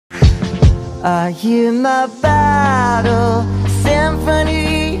I hear my battle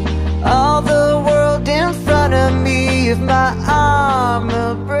symphony, all the world in front of me. If my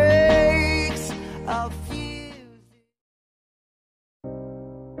armor breaks, I'll fuse it.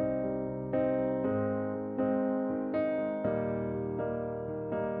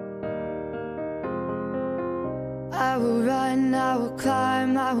 I will run, I will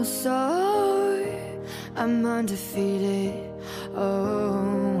climb, I will soar. I'm undefeated,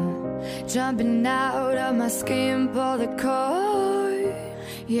 oh, jumping out of my skin, pull the cord.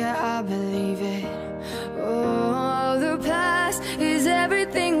 Yeah, I believe it. Oh, the past is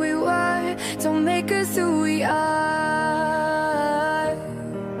everything we were. Don't make us who we are.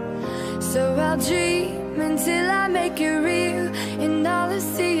 So I'll dream until I make it real, and all I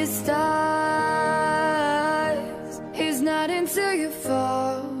see is stars. It's not until you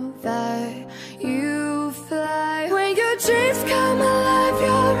fall that you fly. When your dreams come alive,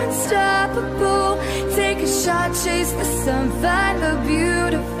 you're unstoppable. Take a shot, chase the sun, find the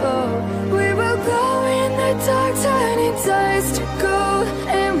beautiful. We will glow in the dark, turning dust to gold,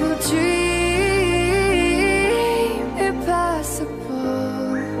 and we'll dream impossible.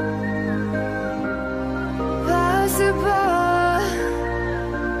 Possible.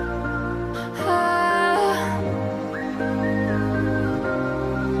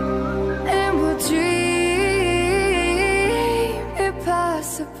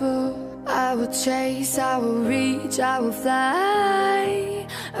 I will chase, I will reach, I will fly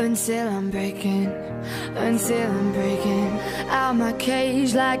until I'm breaking out my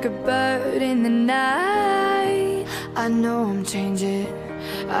cage like a bird in the night. I know I'm changing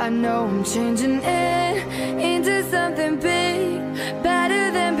into something big,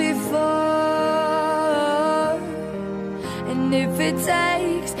 better than before. And if it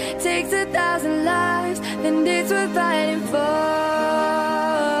takes 1,000 lives, then it's worth fighting for.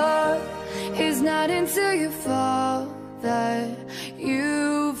 It's not until you fall that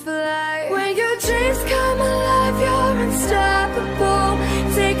you fly. When your dreams come alive, you're unstoppable.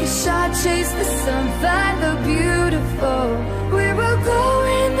 Take a shot, chase the sun, find the beautiful. We will go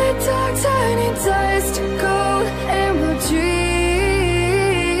in the dark, turning dust to gold, and we'll dream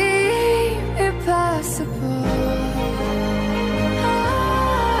impossible.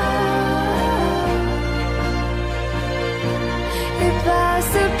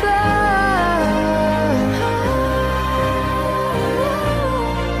 Impossible.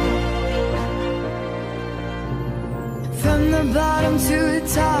 From the bottom to the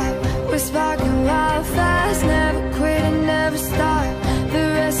top, we're sparking wild fast. Never quit and never stop the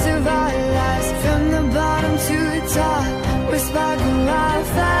rest of our lives. From the bottom to the top, we're sparking wild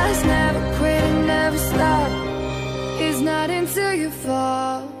fast. Never quit and never stop. It's not until you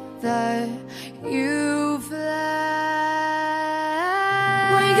fall that you fly.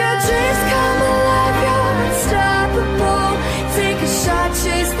 When your dreams come alive, you're unstoppable. Take a shot,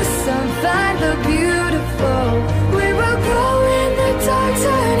 chase the sun, find the beautiful. We will grow in the dark,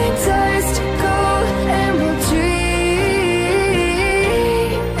 turning dust to gold, and we'll dream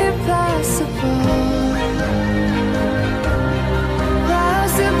impossible.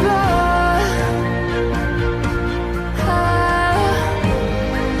 Possible.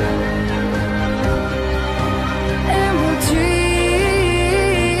 And we'll dream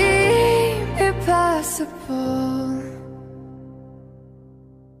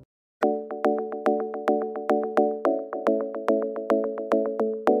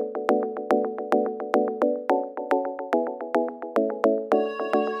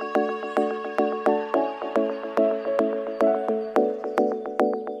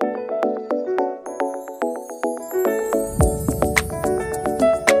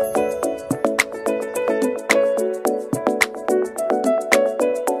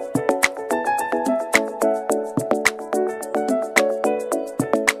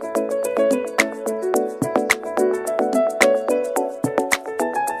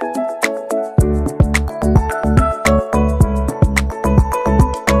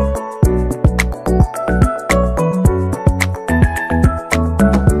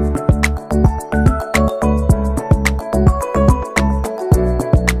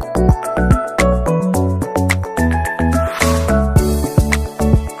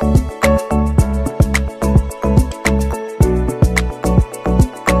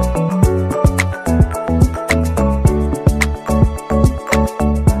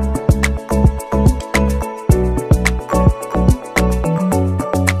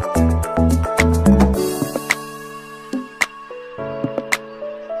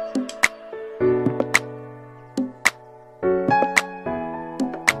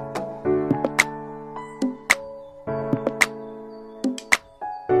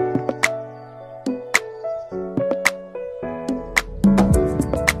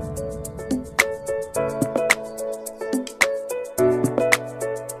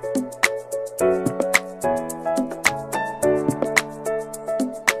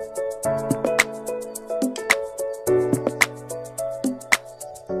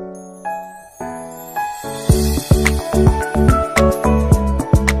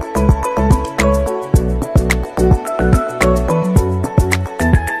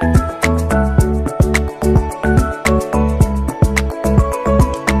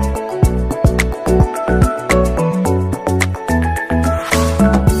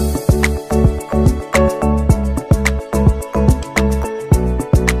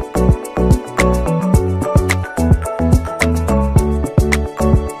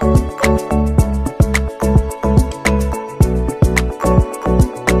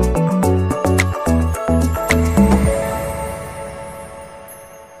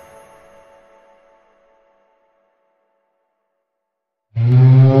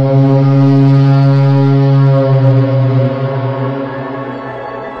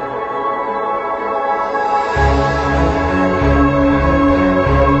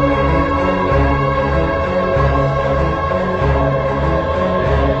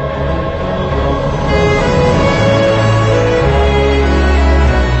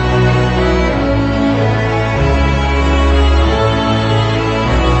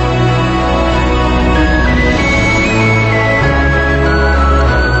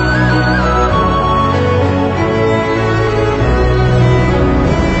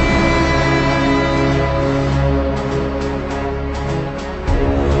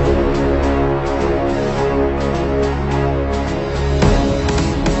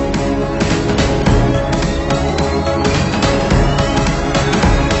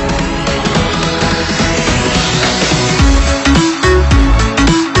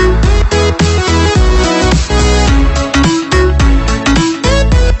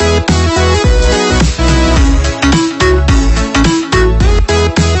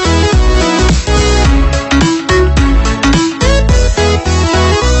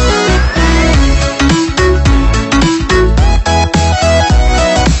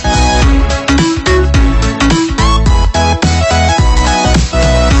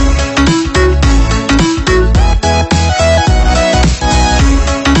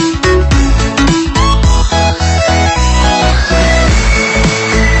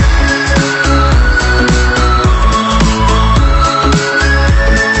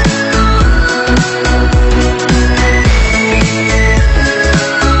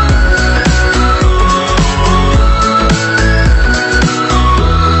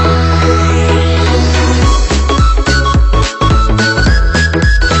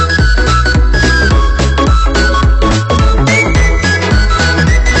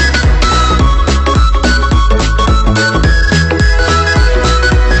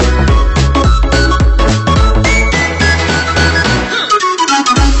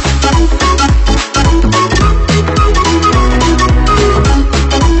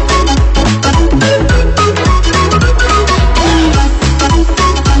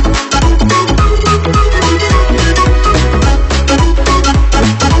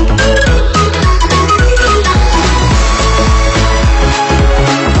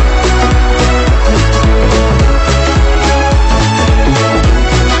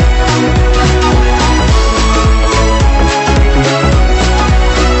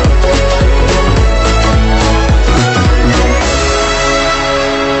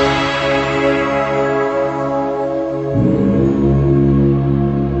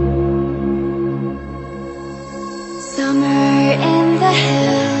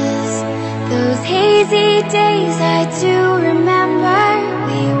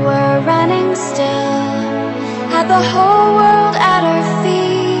still, had the whole world at our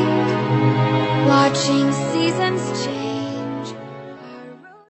feet, watching seasons change.